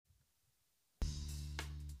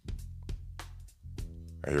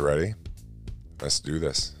Are you ready? Let's do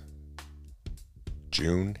this.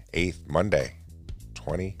 June 8th, Monday,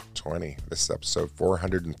 2020. This is episode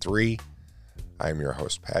 403. I'm your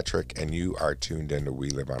host, Patrick, and you are tuned in to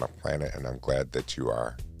We Live on a Planet, and I'm glad that you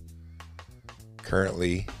are.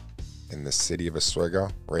 Currently in the city of Oswego,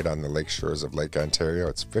 right on the lake shores of Lake Ontario,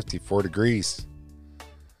 it's 54 degrees.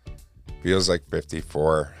 Feels like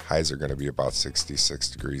 54. Highs are going to be about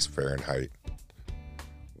 66 degrees Fahrenheit.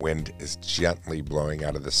 Wind is gently blowing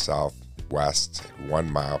out of the southwest at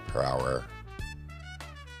 1 mile per hour.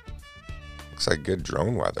 Looks like good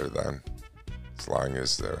drone weather then, as long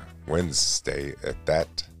as the winds stay at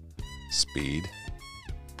that speed.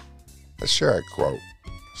 Let's share a quote.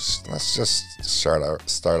 Let's just start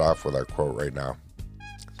off with our quote right now.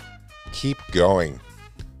 Keep going.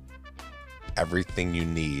 Everything you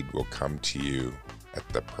need will come to you at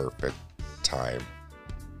the perfect time.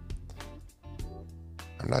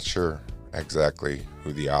 I'm not sure exactly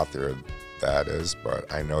who the author of that is,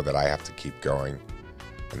 but I know that I have to keep going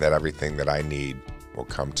and that everything that I need will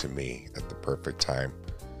come to me at the perfect time.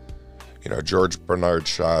 You know, George Bernard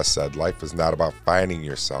Shaw said, life is not about finding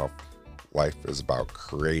yourself. Life is about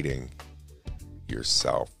creating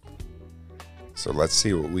yourself. So let's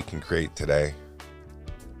see what we can create today.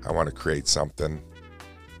 I want to create something,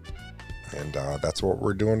 and that's what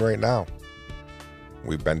we're doing right now.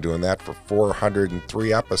 We've been doing that for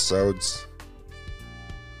 403 episodes.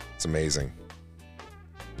 It's amazing.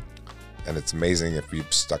 And it's amazing if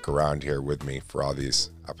you've stuck around here with me for all these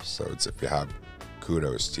episodes. If you have,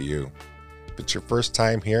 kudos to you. If it's your first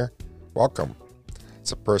time here, welcome.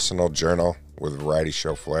 It's a personal journal with variety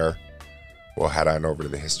show flair. We'll head on over to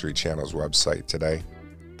the History Channel's website today,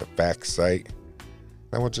 the fact site.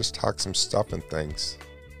 Then we'll just talk some stuff and things.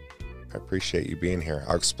 I appreciate you being here.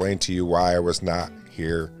 I'll explain to you why I was not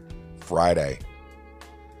here Friday.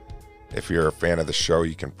 If you're a fan of the show,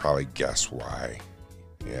 you can probably guess why.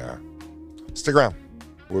 Yeah. Stick around.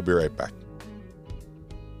 We'll be right back.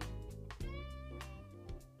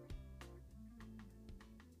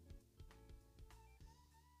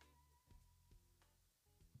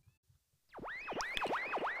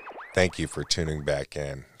 Thank you for tuning back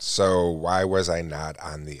in. So why was I not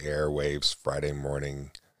on the airwaves Friday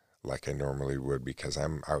morning like I normally would? Because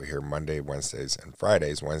I'm out here Monday, Wednesdays, and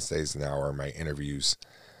Fridays. Wednesdays now are my interviews,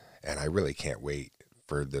 and I really can't wait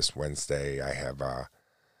for this Wednesday. I've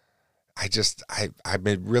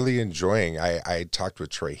been really enjoying. I talked with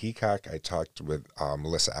Troy Heacock. I talked with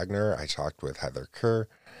Melissa Agner. I talked with Heather Kerr,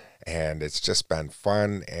 and it's just been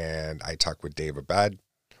fun. And I talked with Dave Abed,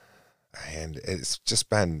 and it's just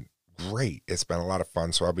been great. It's been a lot of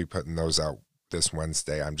fun. So I'll be putting those out this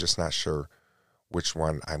Wednesday. I'm just not sure which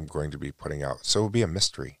one I'm going to be putting out. So it'll be a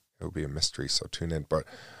mystery. So tune in. But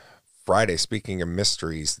Friday, speaking of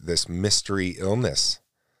mysteries, this mystery illness.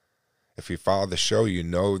 If you follow the show, you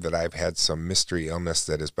know that I've had some mystery illness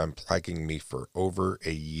that has been plaguing me for over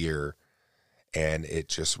a year. And it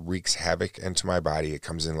just wreaks havoc into my body. It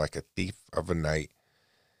comes in like a thief of a night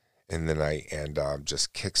in the night and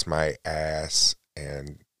just kicks my ass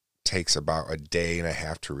and takes about a day and a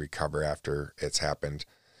half to recover after it's happened.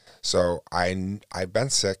 So I've been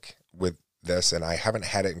sick with this, and I haven't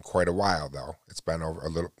had it in quite a while, though. It's been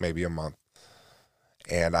over maybe a month.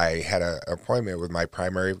 And I had an appointment with my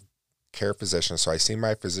primary care physician. So I see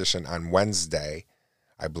my physician on Wednesday.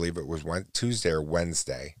 I believe it was Tuesday or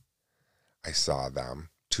Wednesday. I saw them.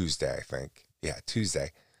 Tuesday, I think. Yeah,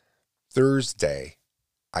 Tuesday. Thursday,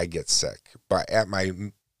 I get sick. But at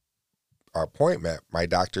my appointment, my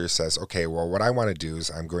doctor says, okay, well, what I want to do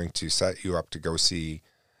is I'm going to set you up to go see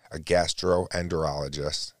a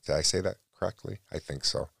gastroenterologist. Did I say that correctly? I think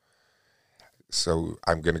so. So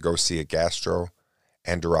I'm going to go see a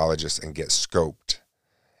gastroenterologist and get scoped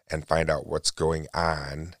and find out what's going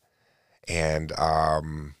on. And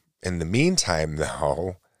in the meantime,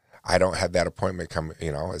 though, I don't have that appointment come,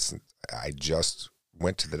 I just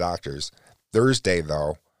went to the doctor's. Thursday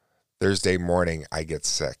morning, I get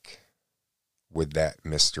sick with that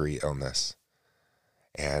mystery illness.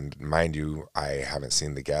 And mind you, I haven't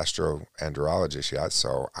seen the gastroenterologist yet,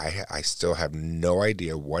 so I still have no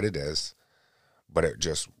idea what it is, but it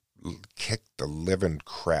just kicked the living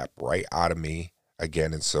crap right out of me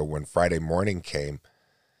again. And so when Friday morning came,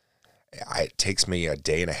 it takes me a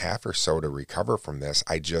day and a half or so to recover from this.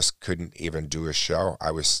 I just couldn't even do a show.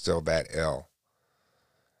 I was still that ill.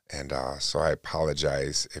 And so I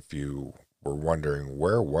apologize if you were wondering,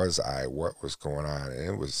 where was I? What was going on? And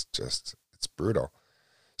it was just, it's brutal.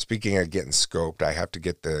 Speaking of getting scoped, I have to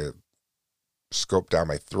get the scope down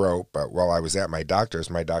my throat. But while I was at my doctor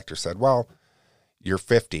said, well, you're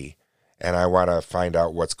 50 And I want to find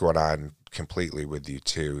out what's going on completely with you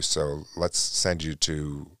too. So let's send you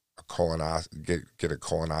to get a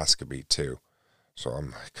colonoscopy too. So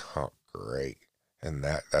I'm like, oh, great. And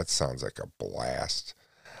that sounds like a blast.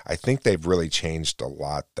 I think they've really changed a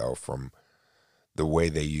lot though from the way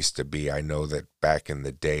they used to be. I know that back in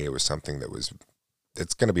the day it was something that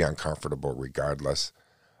it's going to be uncomfortable regardless,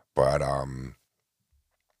 but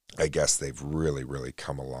I guess they've really, really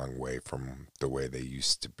come a long way from the way they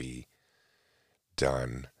used to be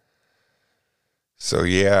done. So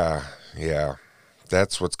yeah,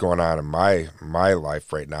 that's what's going on in my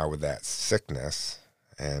life right now with that sickness.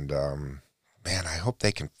 And man, I hope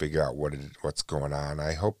they can figure out what's going on.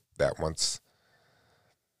 I hope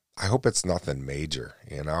it's nothing major.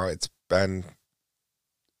 It's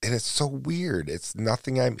so weird. It's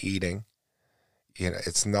nothing I'm eating.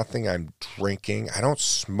 It's nothing I'm drinking. I don't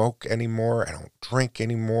smoke anymore. I don't drink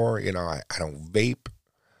anymore. I don't vape.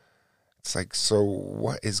 It's like, so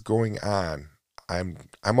what is going on? I'm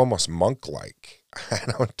almost monk-like.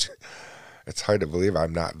 It's hard to believe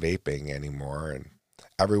I'm not vaping anymore. And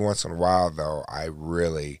every once in a while, though,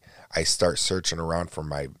 I start searching around for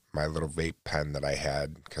my little vape pen that I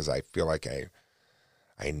had because I feel like I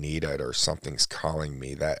need it or something's calling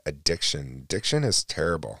me. That addiction is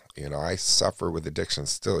terrible. I suffer with addiction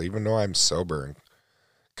still, even though I'm sober and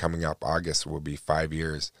coming up August will be 5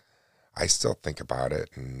 years. I still think about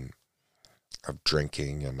it and of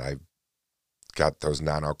drinking, and I've got those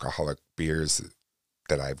non-alcoholic beers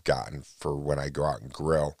that I've gotten for when I go out and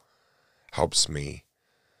grill. Helps me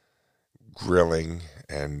grilling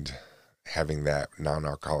and having that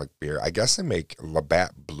non-alcoholic beer. I guess they make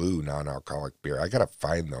Labatt Blue non-alcoholic beer. I gotta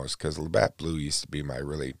find those because Labatt Blue used to be my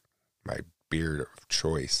beer of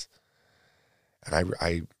choice, and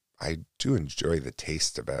I do enjoy the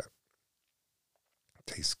taste of it. It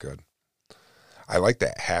tastes good. I like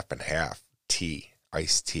that half and half tea,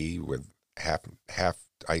 iced tea with half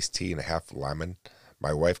iced tea and half lemon.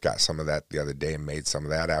 My wife got some of that the other day and made some of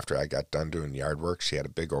that after I got done doing yard work. She had a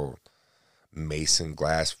big old mason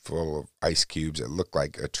glass full of ice cubes. It looked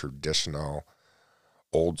like a traditional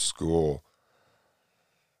old school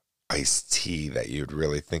iced tea that you'd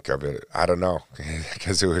really think of it. I don't know,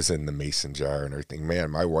 because it was in the mason jar and everything.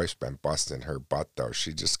 Man, my wife's been busting her butt though.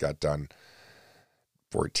 She just got done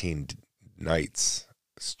 14 nights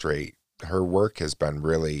straight. Her work has been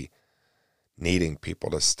really needing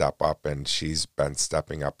people to step up, and she's been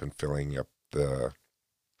stepping up and filling up the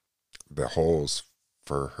holes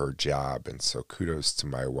for her job. And so kudos to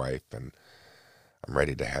my wife, and I'm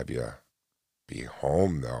ready to have you be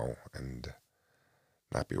home though and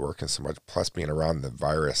not be working so much. Plus being around the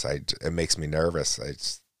virus, it makes me nervous.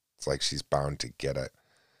 It's like she's bound to get it.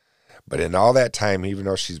 But in all that time, even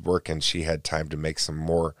though she's working, she had time to make some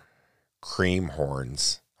more cream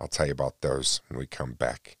horns. I'll tell you about those when we come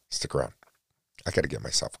back. Stick around. I got to get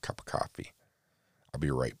myself a cup of coffee. I'll be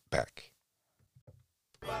right back.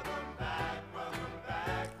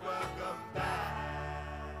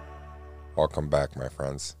 Welcome back, my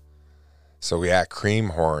friends. So we had cream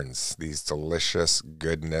horns, these delicious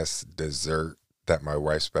goodness dessert that my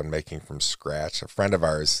wife's been making from scratch. A friend of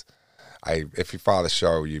ours, if you follow the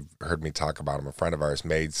show, you've heard me talk about him. A friend of ours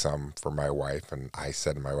made some for my wife, and I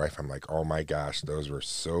said to my wife, I'm like, oh my gosh, those were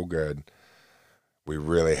so good. We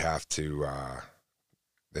really have to,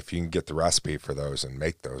 if you can get the recipe for those and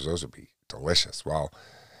make those would be delicious. Well,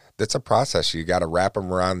 that's a process. You got to wrap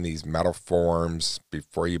them around these metal forms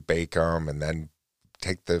before you bake them, and then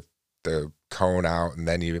take the cone out, and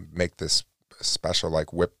then you make this special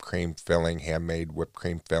like whipped cream filling, handmade whipped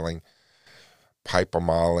cream filling, pipe them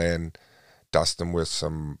all in, dust them with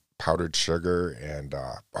some powdered sugar, and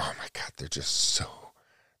oh my God,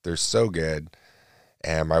 they're so good.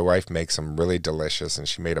 And my wife makes them really delicious, and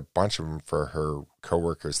she made a bunch of them for her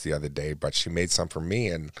coworkers the other day, but she made some for me.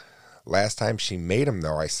 And last time she made them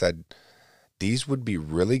though, I said these would be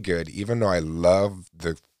really good, even though I love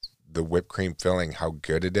the whipped cream filling, how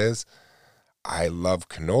good it is. I love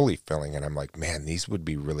cannoli filling, and I'm like, man, these would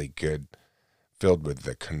be really good filled with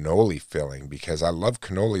the cannoli filling, because I love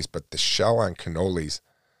cannolis, but the shell on cannolis,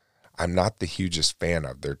 I'm not the hugest fan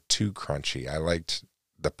of. They're too crunchy. I liked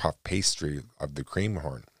the puff pastry of the cream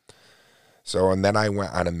horn. So, and then I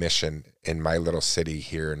went on a mission in my little city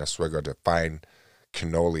here in Oswego to find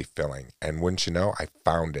cannoli filling. And wouldn't you know, I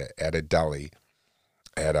found it at a deli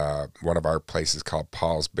at one of our places called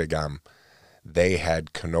Paul's Big M. They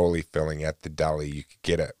had cannoli filling at the deli. You could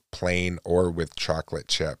get it plain or with chocolate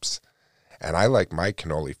chips. And I like my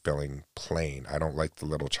cannoli filling plain. I don't like the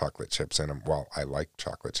little chocolate chips in them. Well, I like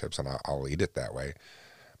chocolate chips, and I'll eat it that way.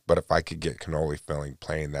 But if I could get cannoli filling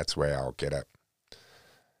plain, that's the way I'll get it.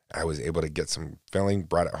 I was able to get some filling,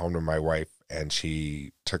 brought it home to my wife, and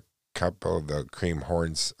she took a couple of the cream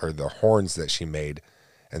horns, or the horns that she made,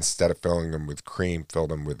 instead of filling them with cream,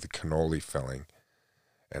 filled them with the cannoli filling.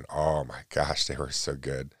 And oh my gosh, they were so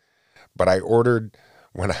good. But I ordered,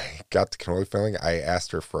 when I got the cannoli filling, I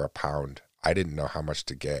asked her for a pound. I didn't know how much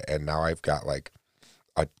to get. And now I've got like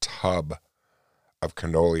a tub of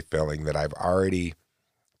cannoli filling that I've already,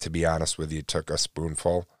 to be honest with you, took a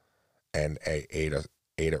spoonful and I ate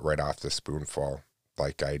it right off the spoonful,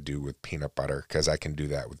 like I do with peanut butter, because I can do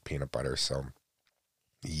that with peanut butter. So,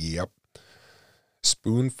 yep.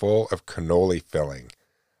 Spoonful of cannoli filling.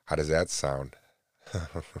 How does that sound?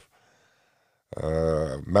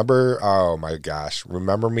 Remember, oh my gosh,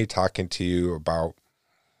 remember me talking to you about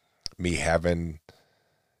me having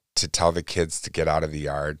to tell the kids to get out of the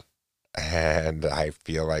yard? And I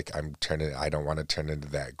feel like I don't want to turn into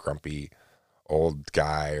that grumpy old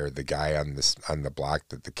guy, or the guy on the block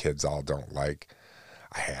that the kids all don't like.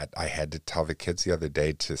 I had to tell the kids the other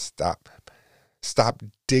day to stop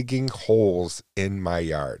digging holes in my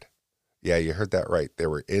yard. Yeah, you heard that right. They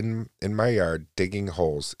were in my yard digging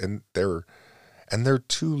holes, and they're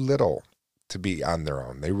too little to be on their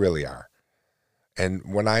own. They really are. And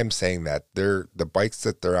when I'm saying that, the bikes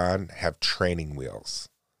that they're on have training wheels.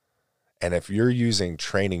 And if you're using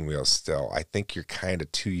training wheels still, I think you're kind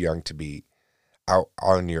of too young to be out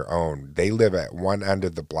on your own. They live at one end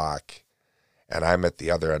of the block, and I'm at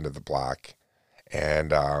the other end of the block.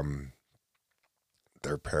 And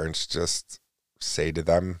their parents just say to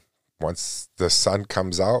them, once the sun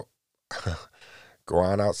comes out, go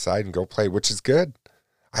on outside and go play, which is good.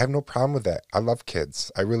 I have no problem with that. I love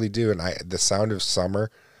kids. I really do. And the sound of summer,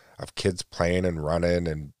 of kids playing and running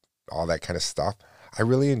and all that kind of stuff, I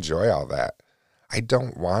really enjoy all that. I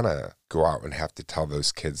don't want to go out and have to tell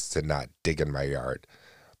those kids to not dig in my yard,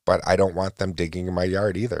 but I don't want them digging in my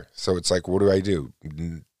yard either. So it's like, what do I do?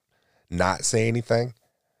 Not say anything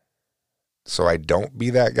so I don't be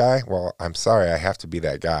that guy? Well, I'm sorry, I have to be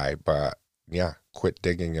that guy, but yeah, quit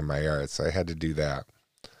digging in my yard. So I had to do that.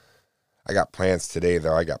 I got plans today,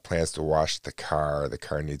 though. I got plans to wash the car. The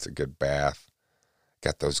car needs a good bath.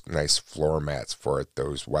 Got those nice floor mats for it,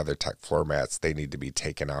 those WeatherTech floor mats. They need to be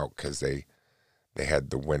taken out because they had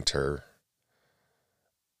the winterness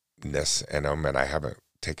in them, and I haven't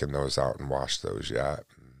taken those out and washed those yet.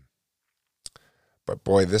 But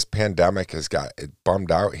boy, this pandemic has got it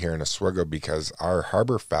bummed out here in Oswego, because our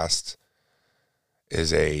Harbor Fest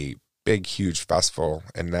is a big, huge festival,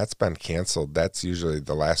 and that's been canceled. That's usually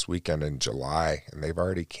the last weekend in July, and they've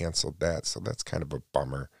already canceled that, so that's kind of a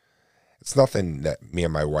bummer. It's nothing that me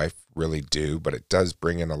and my wife really do, but it does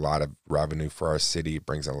bring in a lot of revenue for our city. It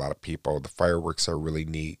brings in a lot of people. The fireworks are really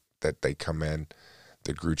neat that they come in.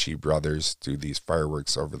 The Grucci brothers do these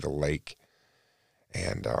fireworks over the lake.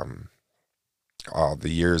 And all the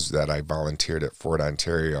years that I volunteered at Fort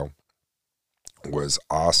Ontario was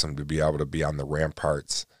awesome to be able to be on the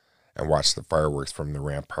ramparts and watch the fireworks from the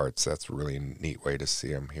ramparts. That's a really neat way to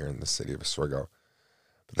see them here in the city of Oswego.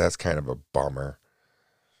 But that's kind of a bummer.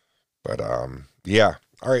 But yeah.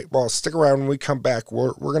 All right. Well, stick around. When we come back,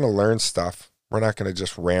 we're going to learn stuff. We're not going to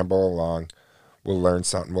just ramble along. We'll learn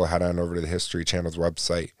something. We'll head on over to the History Channel's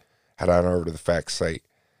website, head on over to the Facts site,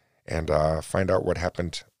 and find out what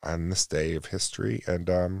happened on this day of history, and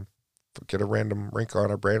get a random wrinkle on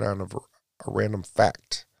our brain on a random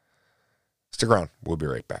fact. Stick around. We'll be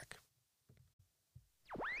right back.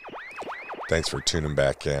 Thanks for tuning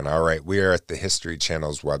back in. All right. We are at the History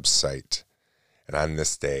Channel's website, and on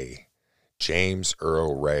this day, James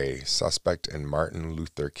Earl Ray, suspect in Martin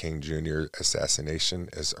Luther King Jr. assassination,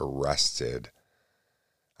 is arrested.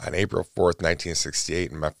 On April 4th, 1968,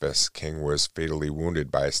 in Memphis, King was fatally wounded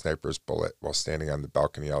by a sniper's bullet while standing on the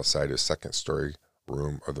balcony outside his second-story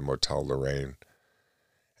room of the Motel Lorraine.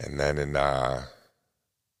 And then it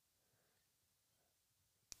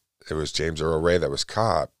was James Earl Ray that was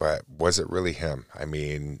caught, but was it really him? I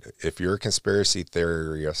mean, if you're a conspiracy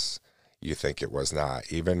theorist, you think it was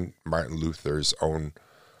not. Even Martin Luther's own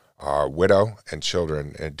widow and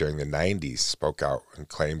children during the 90s spoke out in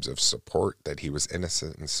claims of support that he was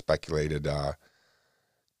innocent, and speculated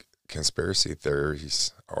conspiracy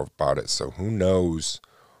theories about it. So who knows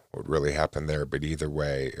what really happened there? But either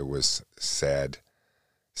way, it was sadly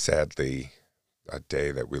a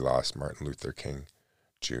day that we lost Martin Luther King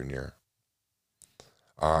Jr.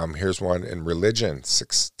 Here's one in religion.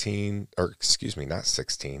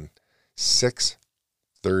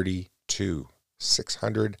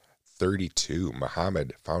 632.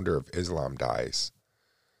 Muhammad, founder of Islam, dies.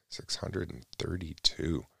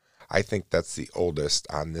 632. I think that's the oldest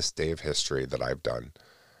on this day of history that I've done.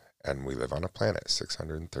 And we live on a planet,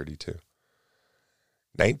 632.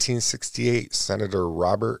 1968, Senator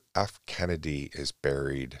Robert F. Kennedy is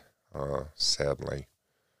buried, sadly.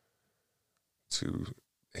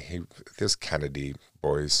 This Kennedy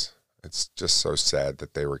boys, it's just so sad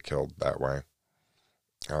that they were killed that way.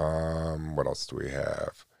 What else do we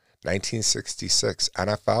have? 1966,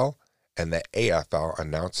 NFL and the AFL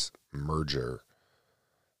announced merger.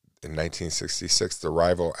 In 1966, the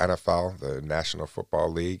rival NFL, the National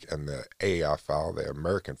Football League, and the AFL, the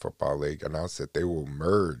American Football League, announced that they will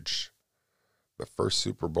merge. The first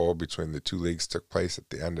Super Bowl between the two leagues took place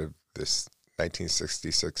at the end of this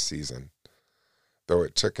 1966 season, though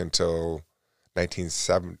it took until the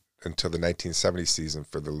 1970 season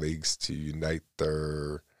for the leagues to unite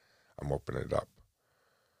their, I'm opening it up,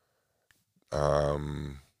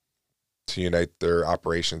 to unite their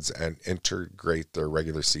operations and integrate their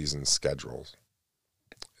regular season schedules.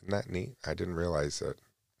 Isn't that neat? I didn't realize that.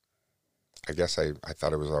 I guess I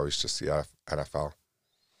thought it was always just the NFL.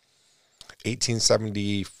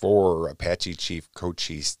 1874, Apache Chief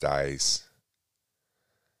Cochise dies.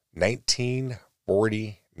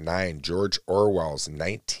 1949, George Orwell's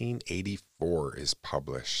 1984 is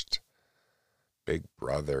published. Big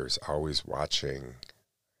Brother's Always Watching.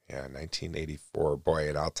 Yeah, 1984. Boy,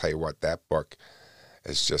 and I'll tell you what, that book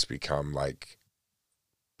has just become like,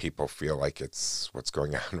 people feel like it's what's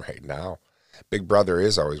going on right now. Big Brother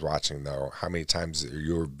is always watching, though. How many times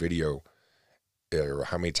your video, or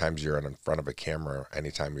how many times you're in front of a camera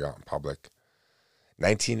anytime you're out in public.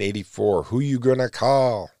 1984, Who You Gonna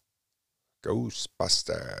Call?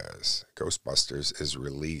 Ghostbusters. Ghostbusters is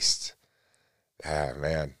released. Ah,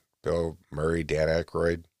 man. Bill Murray, Dan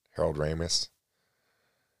Aykroyd, Harold Ramis.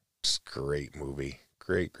 Just great movie.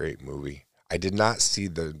 Great movie. I did not see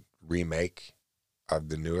the remake of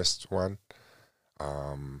the newest one.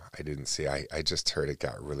 I didn't see. I just heard it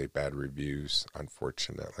got really bad reviews,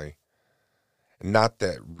 unfortunately. Not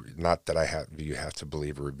that you have to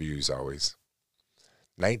believe reviews always.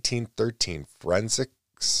 1913,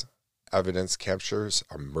 forensics evidence captures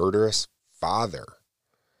a murderous father.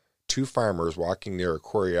 Two farmers walking near a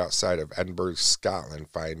quarry outside of Edinburgh, Scotland,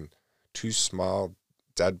 find two small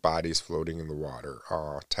dead bodies floating in the water,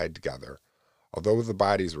 tied together. Although the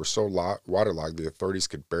bodies were so waterlogged, the authorities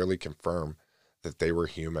could barely confirm that they were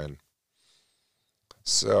human.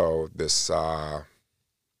 So this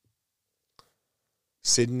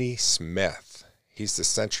Sidney Smith, he's the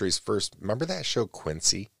century's first. Remember that show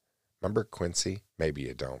Quincy? Remember Quincy? Maybe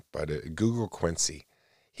you don't, but Google Quincy.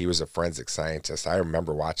 He was a forensic scientist. I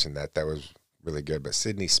remember watching that. That was really good. But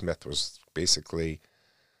Sidney Smith was basically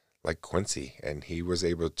like Quincy, and he was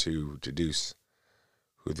able to deduce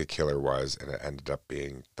who the killer was, and it ended up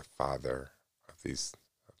being the father of these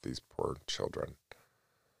poor children.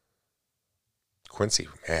 Quincy,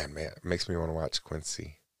 man, it makes me want to watch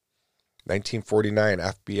Quincy. 1949,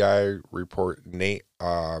 FBI report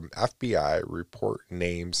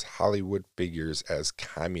names Hollywood figures as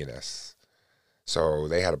communists. So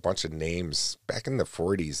they had a bunch of names back in the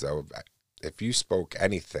 40s, though. If you spoke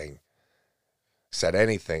anything, said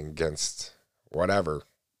anything against whatever,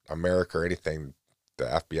 America or anything, the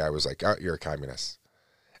FBI was like, oh, you're a communist.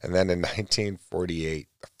 And then in 1948,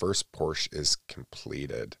 the first Porsche is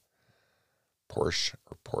completed. Porsche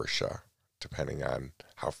or Porsche, depending on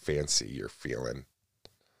how fancy you're feeling.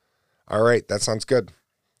 All right, that sounds good.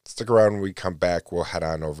 Stick around when we come back. We'll head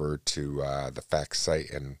on over to the fact site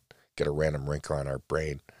and get a random wrinkle on our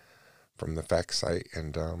brain from the fact site.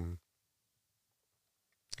 And,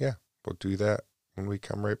 yeah, we'll do that when we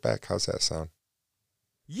come right back. How's that sound?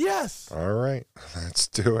 Yes! All right, let's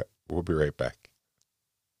do it. We'll be right back.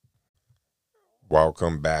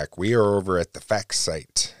 Welcome back. We are over at the fact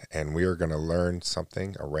site, and we are going to learn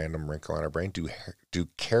something, a random wrinkle on our brain. Do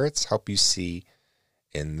carrots help you see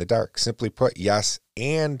in the dark? Simply put, yes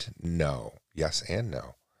and no. Yes and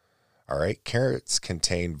no. All right. Carrots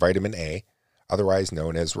contain vitamin A, otherwise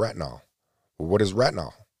known as retinol. Well, what is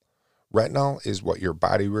retinol? Retinol is what your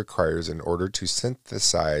body requires in order to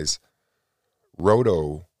synthesize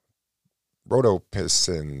rhodopsins.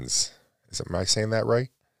 Am I saying that right?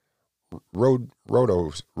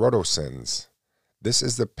 Rhodopsins. This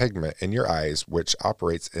is the pigment in your eyes which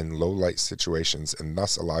operates in low light situations and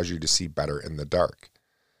thus allows you to see better in the dark.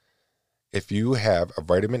 If you have a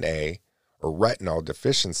vitamin A or retinol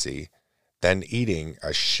deficiency, then eating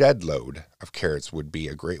a shed load of carrots would be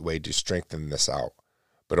a great way to strengthen this out,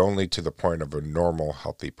 but only to the point of a normal,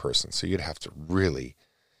 healthy person. So you'd have to really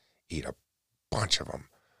eat a bunch of them.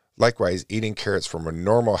 Likewise, eating carrots from a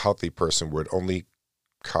normal, healthy person would only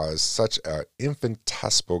cause such an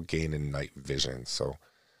infinitesimal gain in night vision. So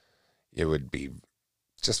it would be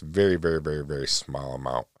Just very, very, very, very small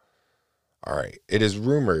amount. All right. It is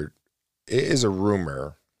a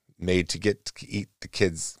rumor made to get to eat the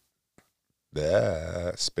kids.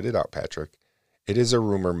 Spit it out, Patrick. It is a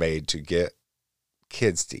rumor made to get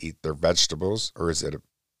kids to eat their vegetables, or is it a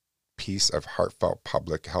piece of heartfelt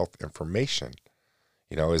public health information?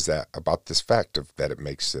 Is that about this fact of that it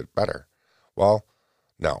makes it better? Well,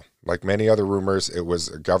 no. Like many other rumors, it was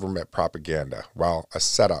a government propaganda. Well, a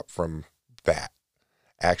setup from that.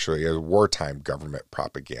 Actually, a wartime government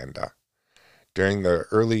propaganda. During the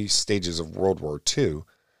early stages of World War II,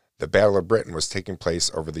 the Battle of Britain was taking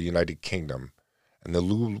place over the United Kingdom, and the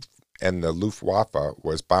Luftwaffe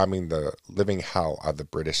was bombing the living hell out of the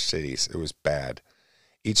British cities. It was bad.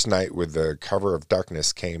 Each night, with the cover of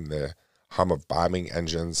darkness, came the hum of bombing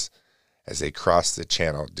engines as they crossed the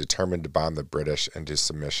channel, determined to bomb the British into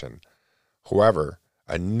submission. However,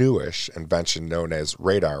 a newish invention known as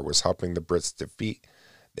radar was helping the Brits defeat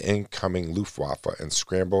the incoming Luftwaffe and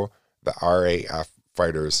scramble the RAF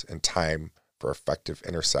fighters in time for effective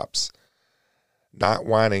intercepts. Not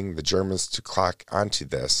wanting the Germans to clock onto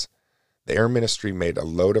this, the Air Ministry made a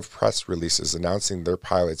load of press releases announcing their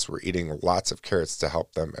pilots were eating lots of carrots to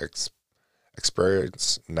help them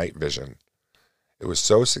experience night vision. It was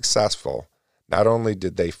so successful, not only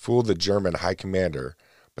did they fool the German high commander,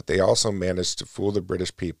 but they also managed to fool the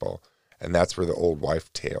British people, and that's where the old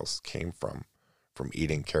wife tales came from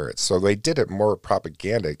eating carrots. So they did it more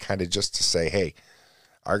propaganda, kind of just to say, hey,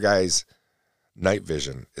 our guys' night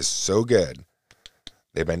vision is so good.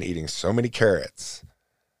 They've been eating so many carrots.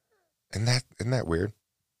 And isn't that weird?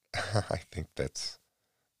 I think that's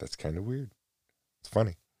kind of weird. It's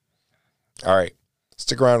funny. All right.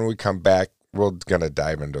 Stick around when we come back. We're going to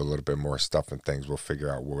dive into a little bit more stuff and things. We'll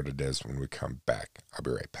figure out what it is when we come back. I'll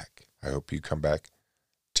be right back. I hope you come back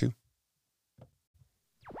too.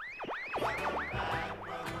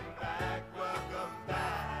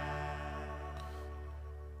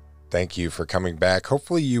 Thank you for coming back.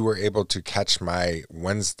 Hopefully you were able to catch my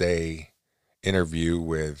Wednesday interview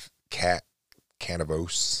with Kat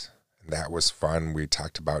Canavos. That was fun. We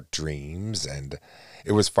talked about dreams, and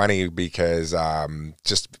it was funny because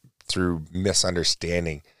just through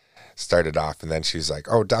misunderstanding started off, and then she's like,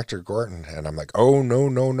 oh, Dr. Gorton. And I'm like, oh,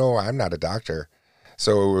 no, I'm not a doctor.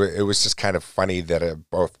 So it was just kind of funny that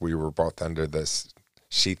we were both under this.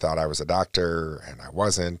 She thought I was a doctor, and I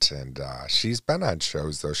wasn't. And she's been on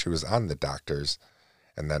shows, though. She was on The Doctors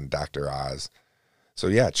and then Dr. Oz. So,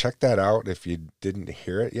 yeah, check that out if you didn't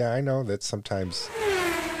hear it. Yeah, I know that sometimes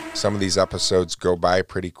some of these episodes go by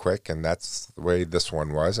pretty quick, and that's the way this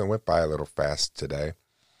one was. It went by a little fast today.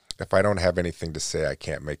 If I don't have anything to say, I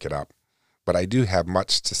can't make it up. But I do have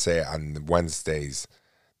much to say on Wednesdays.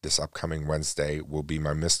 This upcoming Wednesday will be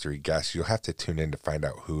my mystery guest. You'll have to tune in to find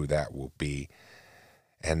out who that will be.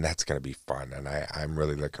 And that's going to be fun. And I'm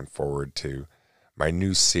really looking forward to my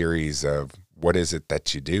new series of what is it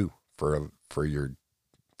that you do for your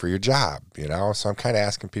job, So I'm kind of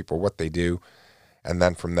asking people what they do. And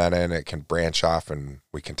then from that end, it can branch off and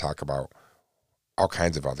we can talk about all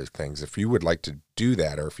kinds of other things. If you would like to do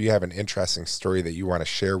that, or if you have an interesting story that you want to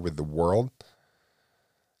share with the world,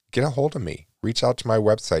 get a hold of me. Reach out to my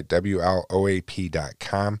website,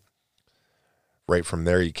 WLOAP.com. Right from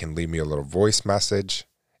there, you can leave me a little voice message.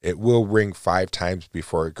 It will ring 5 times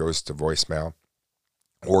before it goes to voicemail.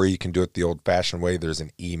 Or you can do it the old-fashioned way. There's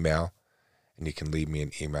an email, and you can leave me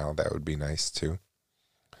an email. That would be nice, too.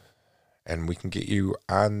 And we can get you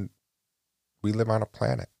on We Live on a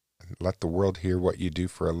Planet. And let the world hear what you do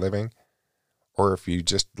for a living. Or if you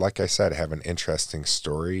just, like I said, have an interesting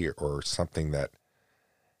story or something that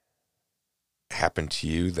happened to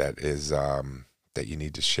you that is that you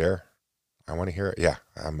need to share, I want to hear it. Yeah,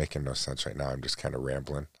 I'm making no sense right now. I'm just kind of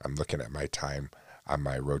rambling. I'm looking at my time on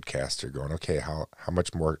my Rodecaster going, okay, how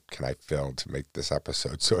much more can I fill to make this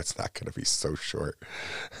episode so it's not going to be so short?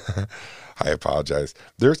 I apologize.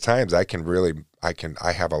 There's times I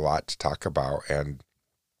have a lot to talk about, and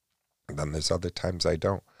then there's other times I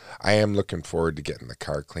don't. I am looking forward to getting the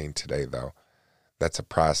car cleaned today, though. That's a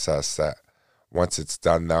process that once it's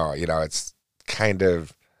done, though, it's kind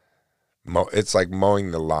of, it's like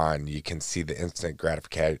mowing the lawn. You can see the instant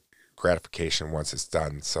gratification once it's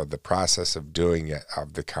done. So the process of doing it,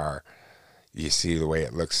 of the car, you see the way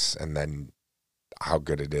it looks and then how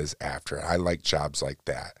good it is after. I like jobs like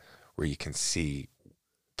that where you can see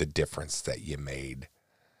the difference that you made.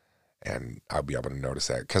 And I'll be able to notice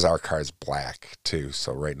that because our car is black too.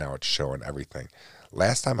 So right now it's showing everything.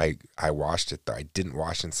 Last time I washed it, though, I didn't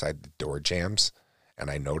wash inside the door jambs. And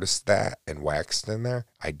I noticed that and waxed in there.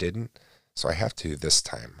 I didn't. So I have to this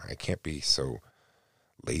time. I can't be so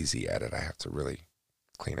lazy at it. I have to really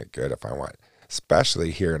clean it good if I want.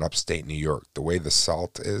 Especially here in upstate New York, the way the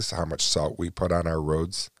salt is, how much salt we put on our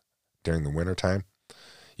roads during the wintertime,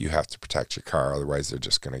 you have to protect your car, otherwise they're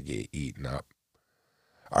just going to get eaten up.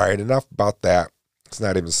 All right, enough about that. It's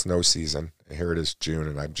not even snow season. Here it is June,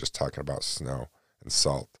 and I'm just talking about snow and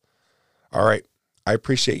salt. All right, I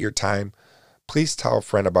appreciate your time. Please tell a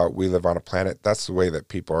friend about We Live on a Planet. That's the way that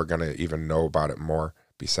people are going to even know about it more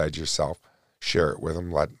besides yourself. Share it with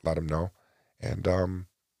them. Let them know. And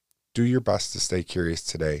do your best to stay curious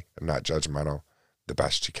today and not judgmental the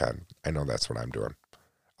best you can. I know that's what I'm doing.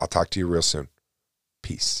 I'll talk to you real soon.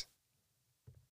 Peace.